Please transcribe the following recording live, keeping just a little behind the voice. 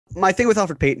my thing with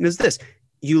Elfrid Payton is this.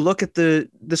 You look at the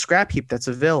scrap heap that's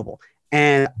available,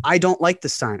 and I don't like the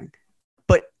signing.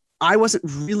 But I wasn't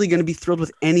really going to be thrilled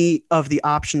with any of the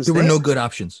options. There were no good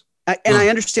options. I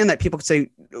understand that people could say,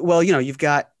 well, you've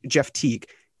got Jeff Teague.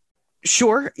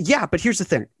 Sure. Yeah. But here's the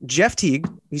thing. Jeff Teague,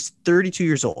 he's 32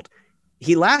 years old.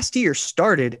 He last year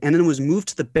started and then was moved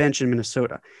to the bench in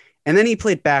Minnesota. And then he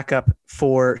played backup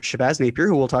for Shabazz Napier,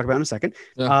 who we'll talk about in a second.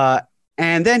 Yeah.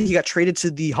 And then he got traded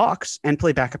to the Hawks and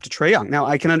played backup to Trae Young. Now,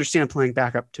 I can understand playing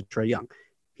backup to Trae Young.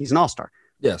 He's an all-star.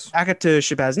 Yes. Backup to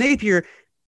Shabazz Napier,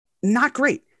 not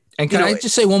great. And can I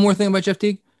just say one more thing about Jeff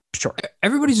Teague? Sure.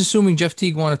 Everybody's assuming Jeff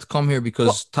Teague wanted to come here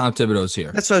because Tom Thibodeau's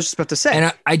here. That's what I was just about to say.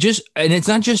 And and it's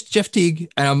not just Jeff Teague.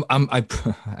 And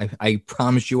I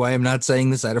promise you, I am not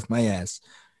saying this out of my ass.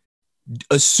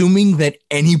 Assuming that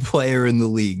any player in the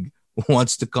league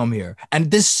wants to come here.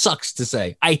 And this sucks to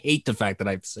say. I hate the fact that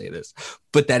I have to say this,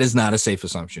 but that is not a safe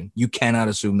assumption. You cannot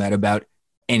assume that about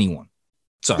anyone.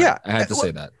 Sorry, yeah, I have to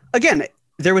say that. Again,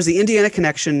 there was the Indiana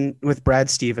connection with Brad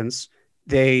Stevens.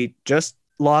 They just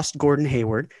lost Gordon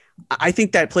Hayward. I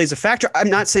think that plays a factor. I'm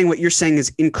not saying what you're saying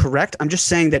is incorrect. I'm just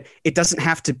saying that it doesn't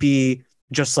have to be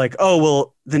just like, oh,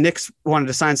 well, the Knicks wanted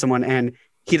to sign someone and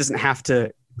he doesn't have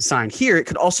to sign here. It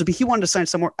could also be he wanted to sign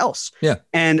somewhere else. Yeah.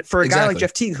 And for a guy like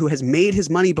Jeff Teague, who has made his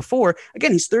money before,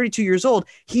 again, he's 32 years old.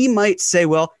 He might say,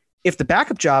 well, if the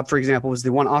backup job, for example, was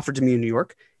the one offered to me in New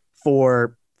York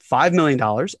for $5 million,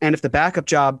 and if the backup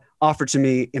job offered to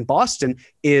me in Boston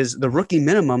is the rookie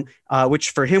minimum,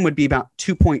 which for him would be about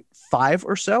 2.5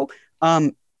 or so.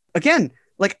 Again,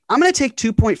 like I'm going to take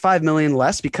 2.5 million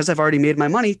less because I've already made my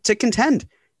money to contend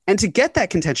and to get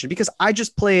that contention, because I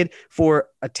just played for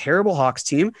a terrible Hawks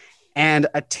team and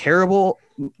a terrible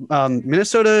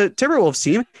Minnesota Timberwolves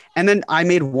team. And then I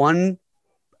made one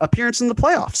appearance in the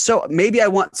playoffs. So maybe I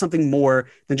want something more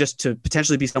than just to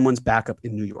potentially be someone's backup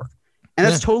in New York. And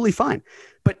that's totally fine.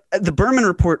 But the Berman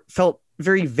report felt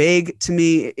very vague to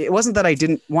me. It wasn't that I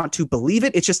didn't want to believe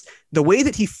it. It's just the way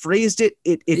that he phrased it.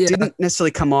 It didn't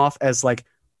necessarily come off as like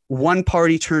one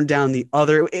party turned down the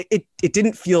other. It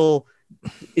didn't feel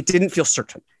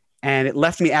certain. And it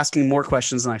left me asking more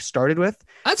questions than I started with.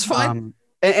 That's fine.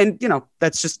 And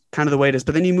that's just kind of the way it is.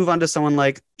 But then you move on to someone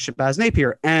like Shabazz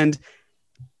Napier. And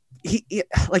he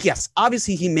yes,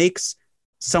 obviously he makes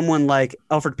someone like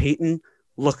Elfrid Payton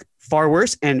look far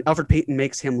worse, and Elfrid Payton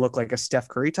makes him look like a Steph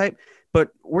Curry type.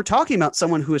 But we're talking about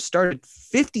someone who has started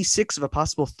 56 of a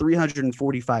possible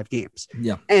 345 games.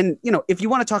 Yeah. And, if you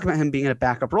want to talk about him being in a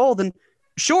backup role, then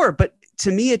sure. But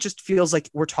to me, it just feels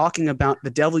like we're talking about the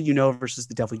devil you know versus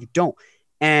the devil you don't.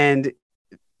 And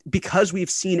because we've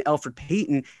seen Elfrid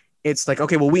Payton, it's like,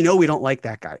 okay, well, we know we don't like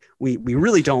that guy. We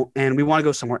really don't, and we want to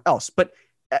go somewhere else. But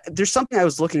there's something I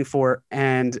was looking for,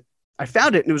 and I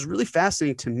found it, and it was really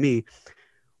fascinating to me,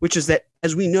 which is that,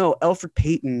 as we know, Elfrid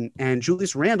Payton and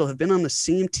Julius Randle have been on the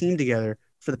same team together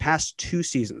for the past 2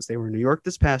 seasons. They were in New York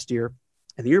this past year,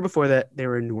 and the year before that, they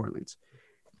were in New Orleans.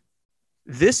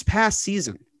 This past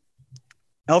season,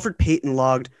 Elfrid Payton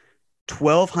logged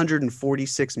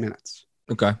 1,246 minutes.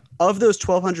 Okay. Of those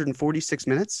 1,246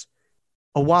 minutes,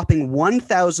 a whopping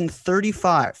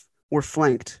 1,035 were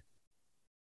flanked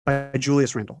by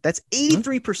Julius Randle. That's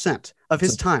 83% of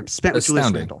his time spent with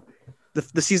Julius Randle.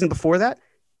 The season before that,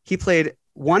 he played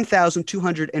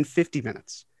 1,250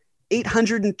 minutes.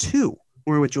 802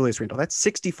 were with Julius Randle. That's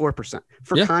 64%.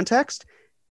 For context,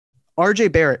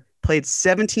 RJ Barrett played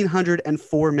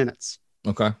 1,704 minutes.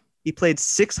 Okay. He played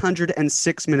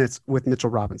 606 minutes with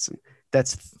Mitchell Robinson.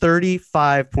 That's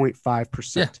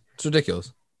 35.5%. Yeah, it's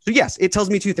ridiculous. So yes, it tells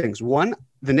me 2 things. 1,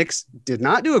 the Knicks did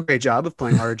not do a great job of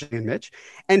playing RJ and Mitch.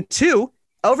 And 2,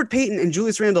 Elfrid Payton and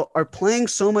Julius Randle are playing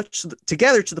so much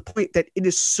together to the point that it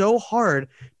is so hard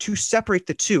to separate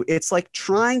the two. It's like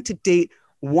trying to date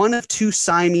one of 2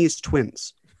 Siamese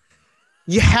twins.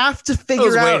 You have to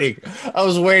figure out. I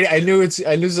was waiting. I knew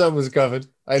something was coming.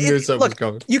 Was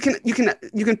coming. You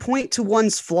can point to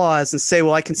one's flaws and say,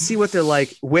 well, I can see what they're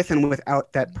like with and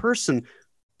without that person.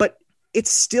 It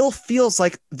still feels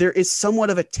like there is somewhat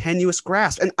of a tenuous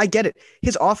grasp. And I get it.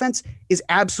 His offense is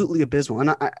absolutely abysmal.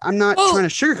 And I'm not trying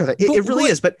to sugarcoat that. It really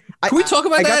is. But can we talk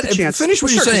about that? Finish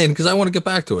what you're saying, because I want to get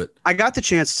back to it. I got the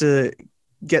chance to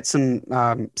get some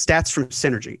stats from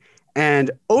Synergy. And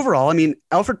overall, I mean,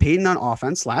 Elfrid Payton on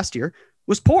offense last year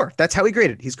was poor. That's how he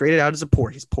graded. He's graded out as a poor.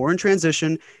 He's poor in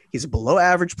transition. He's a below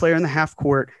average player in the half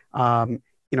court.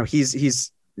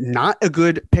 He's not a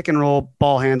good pick and roll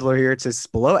ball handler here. It says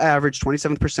below average,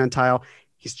 27th percentile.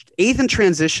 He's 8th in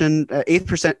transition, 8th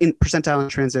percentile in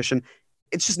transition.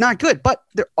 It's just not good, but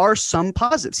there are some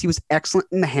positives. He was excellent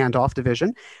in the handoff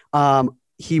division.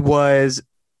 He was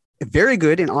very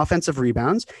good in offensive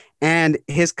rebounds, and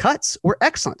his cuts were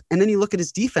excellent. And then you look at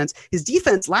his defense. His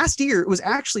defense last year was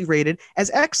actually rated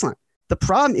as excellent. The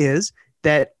problem is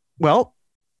that, well,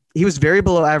 he was very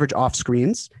below average off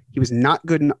screens. He was not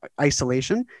good in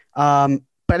isolation. But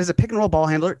as a pick and roll ball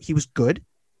handler, he was good.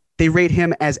 They rate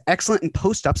him as excellent in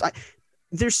post ups.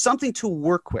 There's something to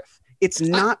work with. It's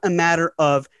not a matter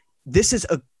of this is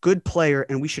a good player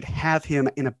and we should have him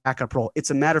in a backup role.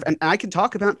 It's a matter of, and I can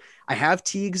talk about, I have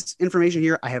Teague's information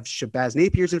here. I have Shabazz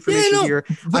Napier's information here.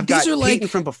 I've got Payton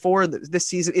from before this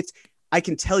season. I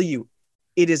can tell you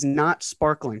it is not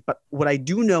sparkling, but what I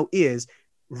do know is,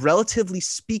 relatively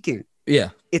speaking,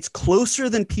 it's closer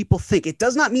than people think. It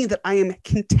does not mean that I am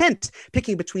content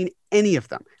picking between any of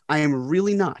them. I am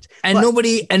really not. And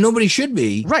nobody should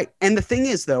be. Right. And the thing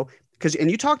is, though,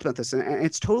 and you talked about this, and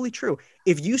it's totally true.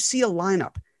 If you see a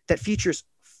lineup that features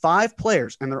 5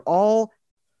 players and they're all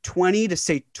 20 to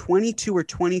say 22 or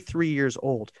 23 years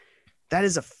old, that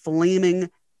is a flaming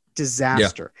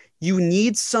disaster. You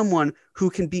need someone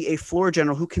who can be a floor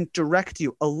general, who can direct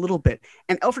you a little bit.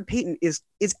 And Elfrid Payton is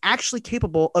actually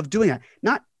capable of doing that.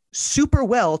 Not super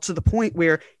well to the point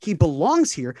where he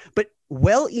belongs here, but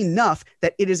well enough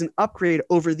that it is an upgrade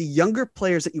over the younger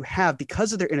players that you have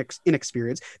because of their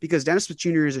inexperience, because Dennis Smith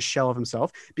Jr. is a shell of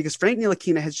himself, because Frank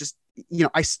Ntilikina has just,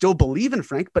 I still believe in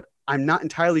Frank, but I'm not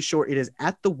entirely sure it is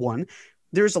at the one.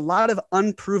 There's a lot of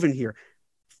unproven here.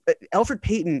 Elfrid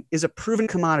Payton is a proven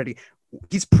commodity.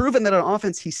 He's proven that on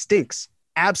offense he stinks.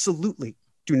 Absolutely.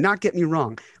 Do not get me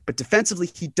wrong. But defensively,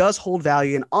 he does hold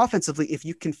value. And offensively, if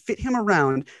you can fit him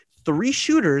around 3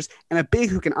 shooters and a big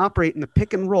who can operate in the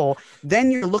pick and roll,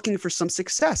 then you're looking for some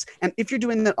success. And if you're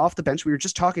doing that off the bench, we were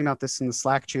just talking about this in the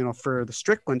Slack channel for the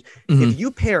Strickland. If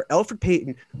you pair Elfrid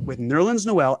Payton with Nerlens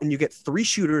Noel and you get 3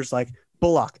 shooters like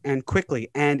Bullock and Quickly,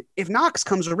 and if Knox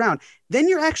comes around, then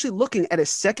you're actually looking at a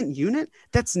second unit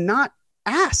that's not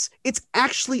ass. It's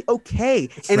actually okay.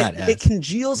 It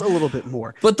congeals a little bit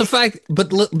more. But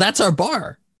that's our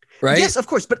bar, right? Yes, of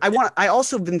course. But I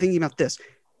also been thinking about this.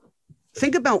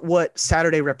 Think about what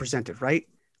Saturday represented, right?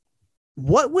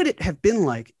 What would it have been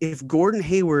like if Gordon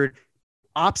Hayward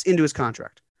opts into his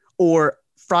contract, or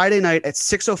Friday night at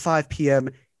 6:05 p.m.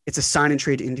 it's a sign and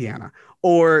trade to Indiana,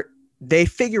 or they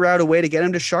figure out a way to get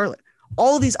him to Charlotte?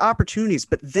 All of these opportunities.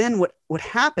 But then what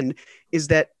happened is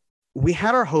that we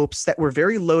had our hopes that were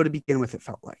very low to begin with, it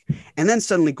felt like. And then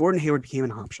suddenly Gordon Hayward became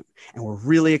an option. And we're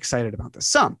really excited about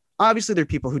this. Obviously there are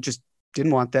people who just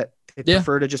didn't want that. They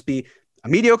prefer to just be a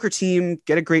mediocre team,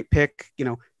 get a great pick,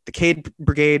 the Cade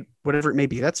Brigade, whatever it may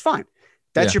be. That's fine.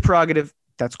 That's your prerogative.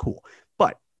 That's cool.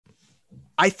 But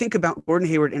I think about Gordon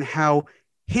Hayward and how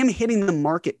him hitting the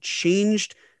market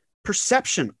changed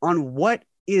perception on what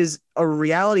is a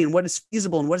reality and what is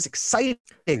feasible and what is exciting.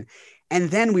 And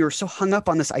then we were so hung up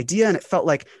on this idea, and it felt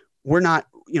like we're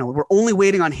only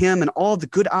waiting on him and all the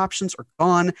good options are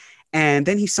gone. And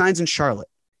then he signs in Charlotte.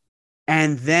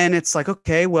 And then it's like,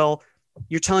 okay, well,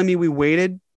 you're telling me we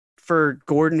waited for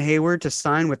Gordon Hayward to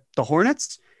sign with the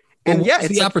Hornets? And it's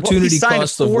the opportunity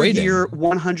cost of waiting. He signed a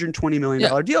 4-year, $120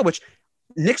 million deal, which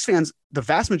Knicks fans, the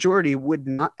vast majority, would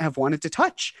not have wanted to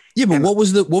touch. Yeah, but what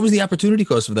was the opportunity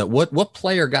cost of that? What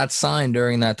player got signed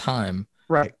during that time?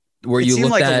 Right. Where it you seemed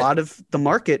looked like at a lot of the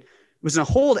market was in a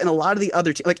hold, and a lot of the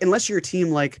other teams, like unless you're a team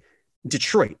like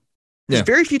Detroit, there's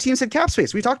very few teams had cap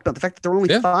space. We talked about the fact that there were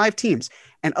only 5 teams,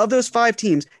 and of those 5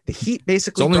 teams, the Heat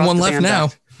basically there's only one left now.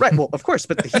 Right. Well, of course,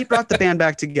 but the Heat brought the band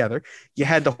back together. You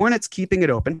had the Hornets keeping it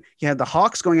open. You had the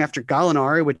Hawks going after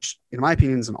Gallinari, which, in my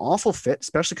opinion, is an awful fit,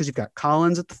 especially because you've got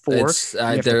Collins at the 4.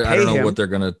 I don't know what they're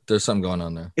gonna. There's something going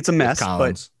on there. It's a mess,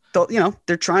 but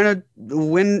they're trying to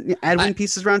win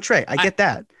pieces around Trey. I get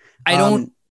that. I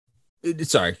don't.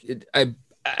 Sorry, I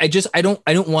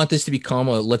don't want this to become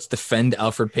a let's defend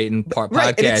Elfrid Payton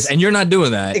podcast, and you're not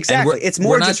doing that. Exactly. It's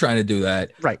more. We're not trying to do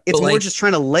that. Right. It's more just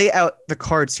trying to lay out the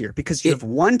cards here, because you have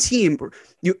one team.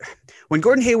 When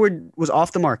Gordon Hayward was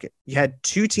off the market, you had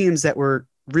 2 teams that were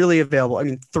really available. I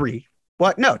mean, 3.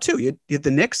 What? No, 2. You had the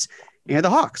Knicks and you had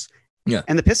the Hawks. Yeah.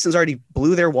 And the Pistons already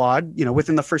blew their wad,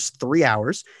 within the first 3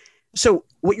 hours. So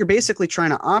what you're basically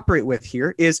trying to operate with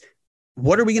here is,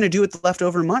 what are we going to do with the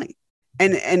leftover money?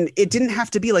 And it didn't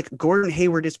have to be like Gordon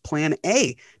Hayward is plan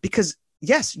A, because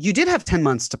yes, you did have 10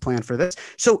 months to plan for this.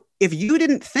 So if you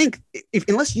didn't think,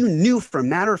 unless you knew for a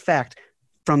matter of fact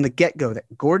from the get-go that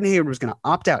Gordon Hayward was going to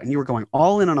opt out and you were going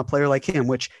all in on a player like him,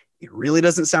 which it really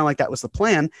doesn't sound like that was the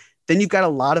plan, then you've got a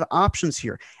lot of options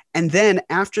here. And then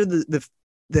after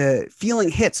the feeling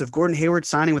hits of Gordon Hayward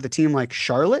signing with a team like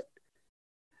Charlotte,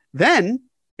 then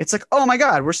it's like, oh my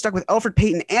God, we're stuck with Elfrid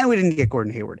Payton and we didn't get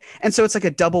Gordon Hayward. And so it's like a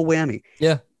double whammy.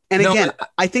 Yeah. And again,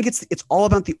 I think it's all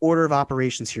about the order of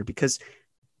operations here, because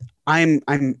I'm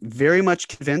very much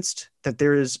convinced that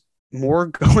there is more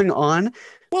going on.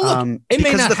 Well, look, it because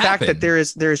may not of the happen. fact that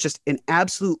there is just an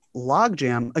absolute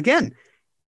logjam again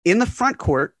in the front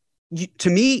court. To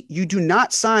me, you do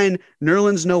not sign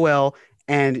Nerlens Noel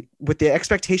and with the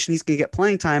expectation he's going to get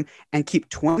playing time and keep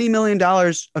 $20 million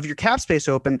of your cap space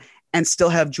open and still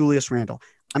have Julius Randle.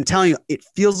 I'm telling you, it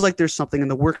feels like there's something in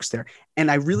the works there. And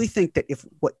I really think that if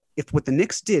what the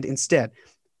Knicks did instead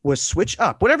was switch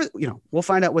up, whatever, we'll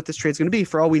find out what this trade's going to be.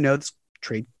 For all we know, this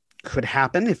trade could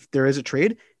happen if there is a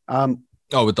trade.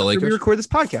 With the Lakers? We record this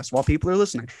podcast while people are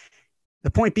listening.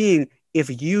 The point being,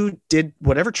 if you did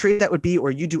whatever trade that would be,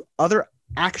 or you do other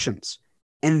actions,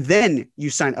 and then you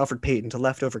sign Elfrid Payton to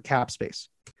leftover cap space,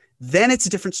 then it's a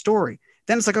different story.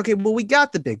 Then it's like, okay, well, we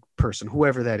got the big person,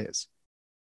 whoever that is.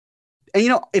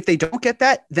 And, if they don't get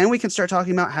that, then we can start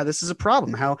talking about how this is a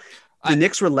problem, how the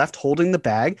Knicks were left holding the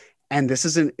bag. And this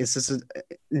is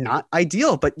not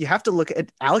ideal, but you have to look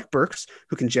at Alec Burks,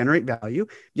 who can generate value.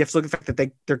 You have to look at the fact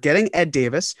that they're getting Ed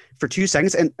Davis for 2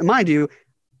 seconds. And mind you,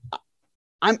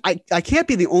 I can't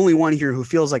be the only one here who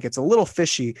feels like it's a little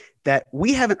fishy that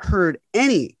we haven't heard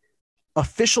any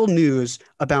official news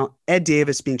about Ed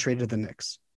Davis being traded to the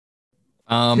Knicks.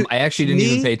 I actually didn't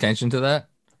even pay attention to that.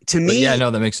 To me, yeah,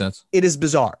 no, that makes sense. It is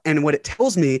bizarre. And what it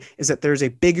tells me is that there's a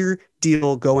bigger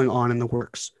deal going on in the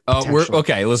works. We're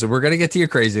okay. Listen, we're going to get to your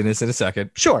craziness in a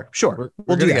second. Sure.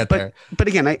 We'll do that. But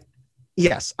again,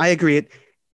 I agree.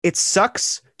 It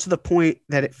sucks to the point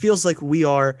that it feels like we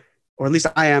are, or at least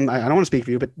I am, I don't want to speak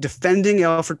for you, but defending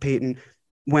Elfrid Payton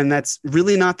when that's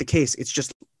really not the case. It's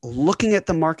just looking at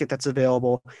the market that's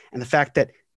available and the fact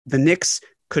that the Knicks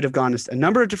could have gone a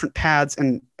number of different paths.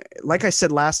 And like I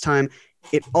said last time,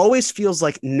 it always feels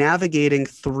like navigating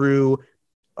through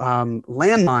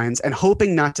landmines and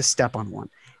hoping not to step on one.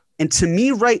 And to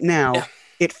me right now,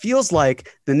 it feels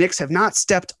like the Knicks have not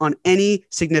stepped on any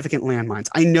significant landmines.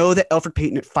 I know that Elfrid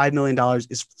Payton at $5 million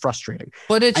is frustrating.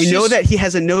 But I know that he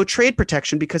has a no trade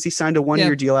protection because he signed a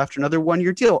 1-year deal after another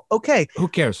 1-year deal. Okay. Who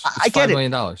cares? I get $5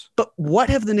 million. But what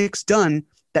have the Knicks done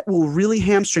that will really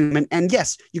hamstring them? And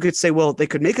yes, you could say, well, they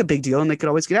could make a big deal and they could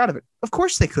always get out of it. Of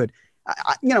course they could.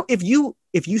 If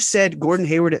you said Gordon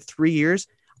Hayward at 3 years,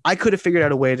 I could have figured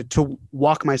out a way to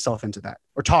walk myself into that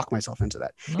or talk myself into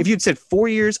that. No. If you'd said 4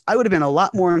 years, I would have been a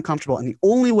lot more uncomfortable. And the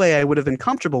only way I would have been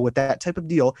comfortable with that type of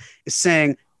deal is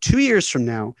saying 2 years from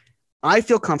now, I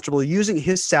feel comfortable using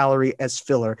his salary as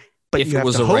filler. But if it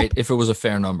was a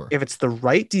fair number, if it's the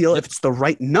right deal, if it's the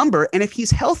right number, and if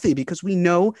he's healthy, because we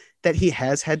know that he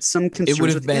has had some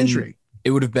concerns with injury.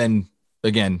 It would have been,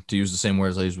 again, to use the same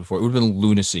words I used before, it would have been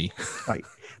lunacy. Right.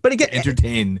 But again,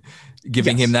 entertain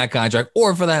giving him that contract,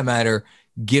 or for that matter,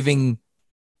 giving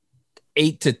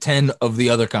 8 to 10 of the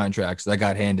other contracts that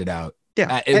got handed out.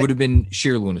 Yeah. It would have been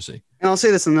sheer lunacy. And I'll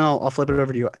say this and then I'll flip it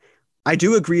over to you. I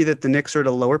do agree that the Knicks are at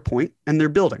a lower point and they're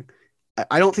building.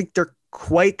 I don't think they're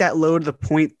quite that low to the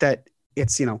point that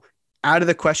it's, out of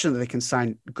the question that they can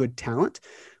sign good talent,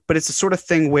 but it's the sort of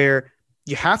thing where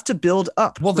you have to build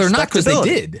up. Well, they're not, because they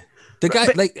did. The guy,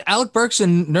 like Alec Burks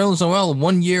and Nerlens Noel,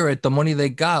 1 year at the money they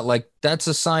got, like that's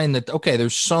a sign that, okay,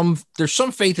 there's some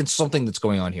faith in something that's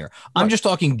going on here. I'm just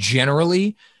talking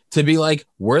generally to be like,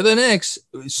 we're the Knicks.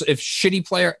 If shitty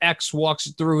player X walks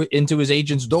through into his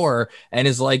agent's door and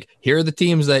is like, here are the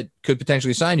teams that could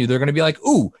potentially sign you, they're going to be like,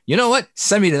 ooh, you know what?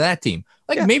 Send me to that team.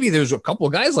 Like maybe there's a couple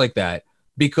of guys like that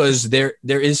because there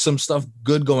is some stuff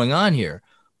good going on here.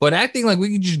 But acting like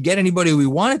we can just get anybody we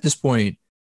want at this point,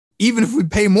 even if we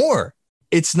pay more,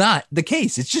 it's not the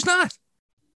case. It's just not.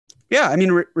 Yeah, I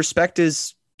mean, respect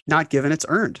is not given, it's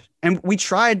earned. And we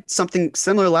tried something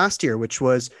similar last year, which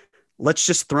was let's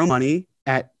just throw money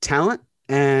at talent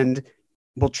and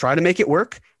we'll try to make it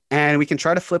work and we can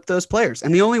try to flip those players.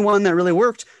 And the only one that really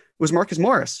worked was Marcus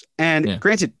Morris. And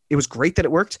granted, it was great that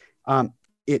it worked.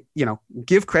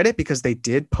 Give credit because they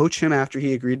did poach him after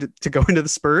he agreed to go into the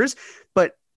Spurs,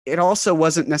 but it also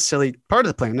wasn't necessarily part of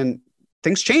the plan. And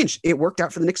things changed. It worked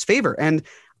out for the Knicks' favor. And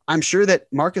I'm sure that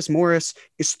Marcus Morris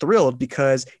is thrilled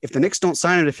because if the Knicks don't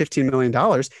sign him to $15 million,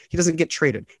 he doesn't get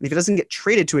traded. And if he doesn't get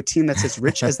traded to a team that's as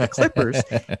rich as the Clippers,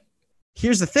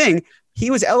 here's the thing.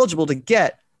 He was eligible to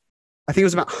get, I think it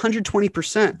was about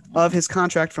 120% of his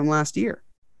contract from last year.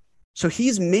 So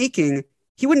he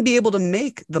wouldn't be able to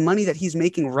make the money that he's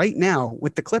making right now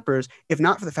with the Clippers if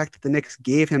not for the fact that the Knicks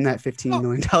gave him that $15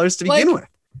 million to begin with.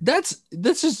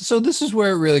 This is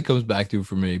where it really comes back to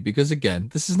for me, because again,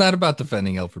 this is not about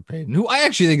defending Elfrid Payton, who I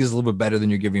actually think is a little bit better than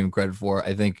you're giving him credit for.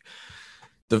 I think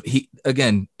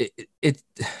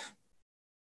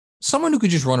someone who could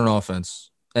just run an offense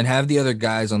and have the other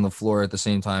guys on the floor at the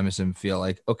same time as him feel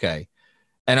like, okay.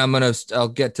 And I'll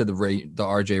get to the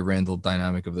RJ Randall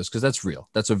dynamic of this because that's real.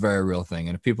 That's a very real thing.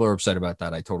 And if people are upset about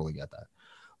that, I totally get that.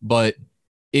 But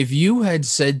if you had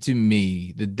said to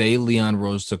me the day Leon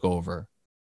Rose took over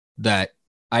that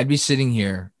I'd be sitting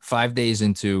here 5 days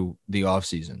into the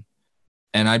offseason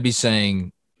and I'd be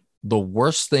saying the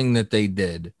worst thing that they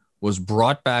did was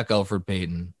brought back Elfrid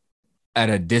Payton at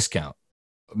a discount,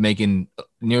 making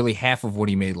nearly half of what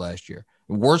he made last year.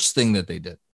 Worst thing that they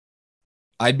did.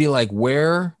 I'd be like,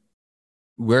 where's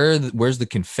the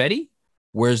confetti?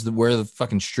 Where are the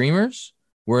fucking streamers?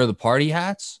 Where are the party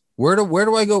hats? Where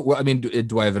do I go? I mean,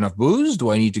 do I have enough booze?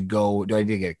 Do I need to go? Do I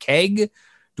need to get a keg?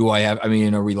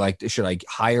 Are we like, should I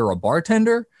hire a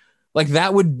bartender? Like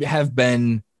that would have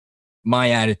been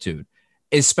my attitude,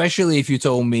 especially if you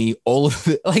told me all of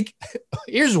the, like,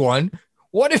 here's one.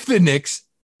 What if the Knicks,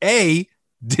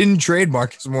 didn't trade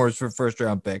Marcus Morris for first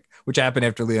round pick, which happened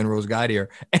after Leon Rose got here,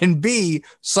 and B,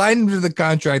 signed him to the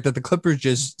contract that the Clippers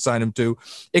just signed him to,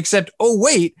 except,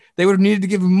 they would have needed to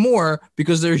give him more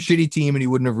because they're a shitty team and he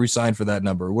wouldn't have re-signed for that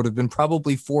number. It would have been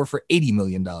probably 4 for $80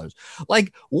 million.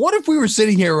 Like, what if we were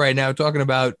sitting here right now talking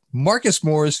about Marcus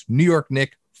Morris, New York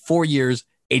Knicks, 4 years,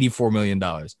 $84 million?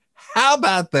 How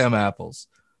about them apples?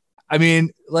 I mean,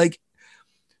 like,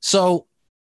 so,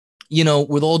 you know,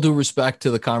 with all due respect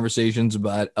to the conversations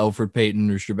about Elfrid Payton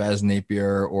or Shabazz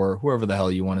Napier or whoever the hell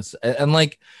you want to say, and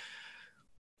like,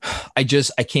 I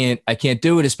can't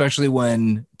do it, especially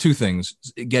when two things,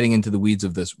 getting into the weeds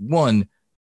of this. One,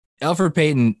 Elfrid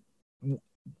Payton,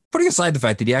 putting aside the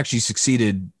fact that he actually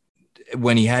succeeded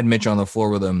when he had Mitch on the floor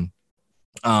with him,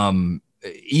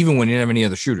 even when he didn't have any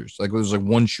other shooters, like it was like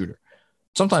one shooter,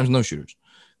 sometimes no shooters.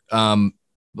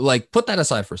 Like, put that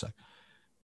aside for a sec.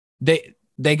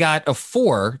 They got a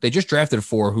 4. They just drafted a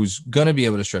 4 who's going to be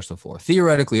able to stretch the floor.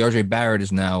 Theoretically, RJ Barrett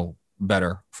is now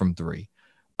better from 3.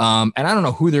 And I don't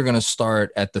know who they're going to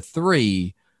start at the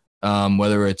 3,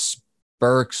 whether it's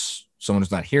Burks, someone who's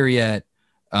not here yet,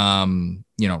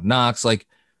 Knox. Like,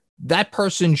 that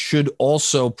person should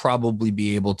also probably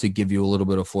be able to give you a little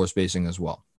bit of floor spacing as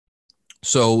well.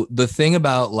 So the thing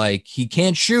about, like, he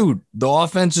can't shoot, the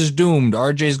offense is doomed,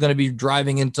 RJ is going to be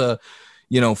driving into,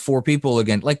 4 people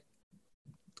again. Like,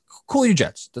 cool your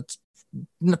jets. That's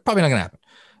probably not going to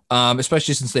happen,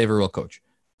 especially since they have a real coach.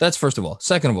 That's first of all.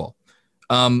 Second of all,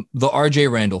 the RJ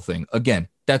Randall thing, again,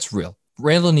 that's real.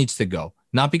 Randall needs to go,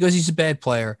 not because he's a bad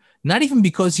player, not even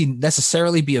because he'd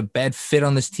necessarily be a bad fit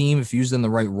on this team if used in the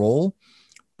right role,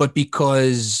 but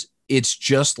because it's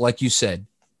just like you said,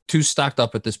 too stocked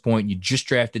up at this point. You just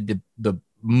drafted the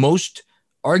most,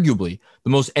 arguably, the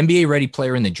most NBA ready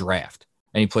player in the draft,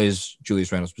 and he plays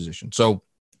Julius Randle's position. So,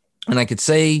 and I could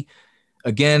say,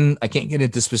 again, I can't get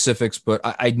into specifics, but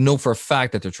I know for a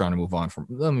fact that they're trying to move on from,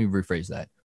 let me rephrase that.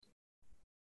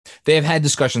 They have had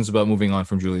discussions about moving on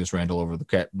from Julius Randle over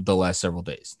the last several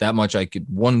days. That much I could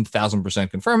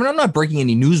 1,000% confirm. And I'm not breaking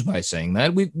any news by saying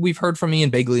that. We've heard from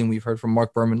Ian Begley and we've heard from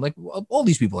Mark Berman. Like, all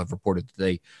these people have reported that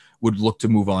they would look to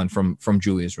move on from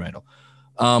Julius Randle.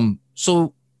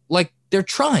 So, like, they're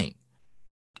trying.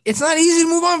 It's not easy to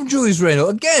move on from Julius Randle.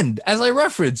 Again, as I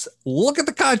referenced, look at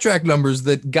the contract numbers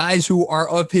that guys who are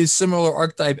of his similar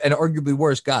archetype and arguably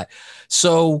worse got.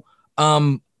 So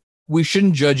we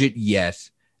shouldn't judge it yet.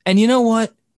 And you know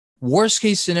what? Worst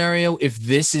case scenario, if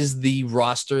this is the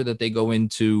roster that they go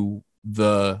into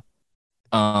the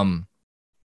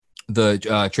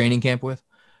training camp with,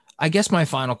 I guess my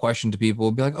final question to people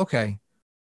will be like, okay,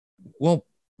 well,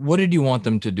 what did you want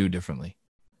them to do differently?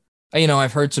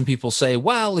 I've heard some people say,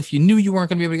 well, if you knew you weren't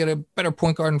going to be able to get a better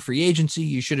point guard in free agency,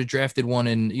 you should have drafted one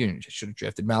you should have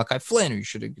drafted Malachi Flynn, or you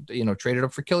should have, traded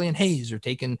up for Killian Hayes or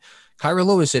taken Kyra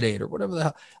Lewis at 8 or whatever the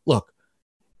hell. Look,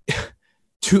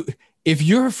 if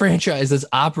you're a franchise that's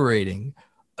operating,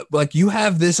 like, you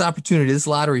have this opportunity, this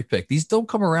lottery pick, these don't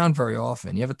come around very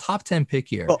often. You have a top 10 pick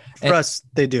here. Well, for us,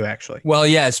 they do actually. Well,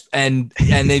 yes. And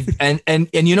they've, and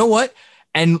you know what?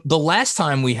 And the last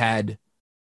time we had,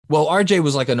 well, RJ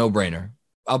was like a no-brainer.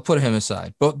 I'll put him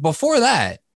aside. But before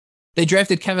that, they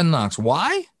drafted Kevin Knox.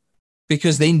 Why?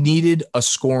 Because they needed a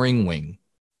scoring wing,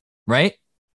 right?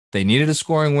 They needed a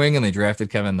scoring wing, and they drafted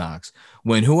Kevin Knox.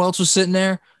 When who else was sitting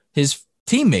there? His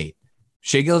teammate,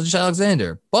 Shai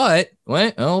Gilgeous-Alexander. But,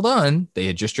 wait, hold on. They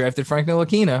had just drafted Frank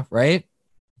Ntilikina, right?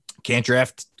 Can't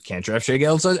draft Shai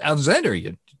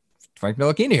Gilgeous-Alexander. Frank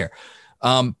Ntilikina here.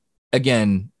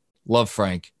 Again, love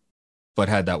Frank, but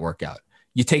had that work out.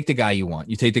 You take the guy you want.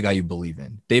 You take the guy you believe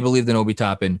in. They believed in Obi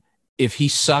Toppin. If he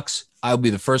sucks, I'll be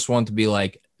the first one to be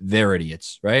like, they're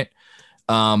idiots, right?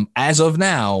 As of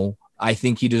now, I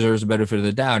think he deserves the benefit of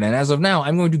the doubt. And as of now,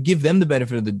 I'm going to give them the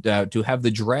benefit of the doubt to have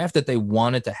the draft that they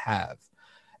wanted to have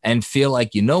and feel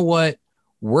like, you know what?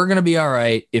 We're going to be all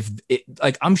right.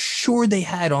 I'm sure they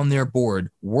had on their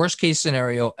board, worst case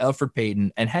scenario, Elfrid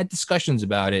Payton, and had discussions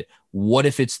about it. What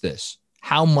if it's this?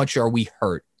 How much are we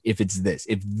hurt if it's this?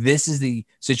 If this is the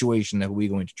situation that we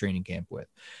go into training camp with?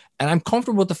 And I'm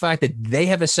comfortable with the fact that they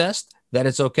have assessed that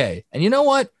it's okay. And you know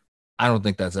what? I don't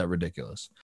think that's that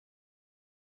ridiculous.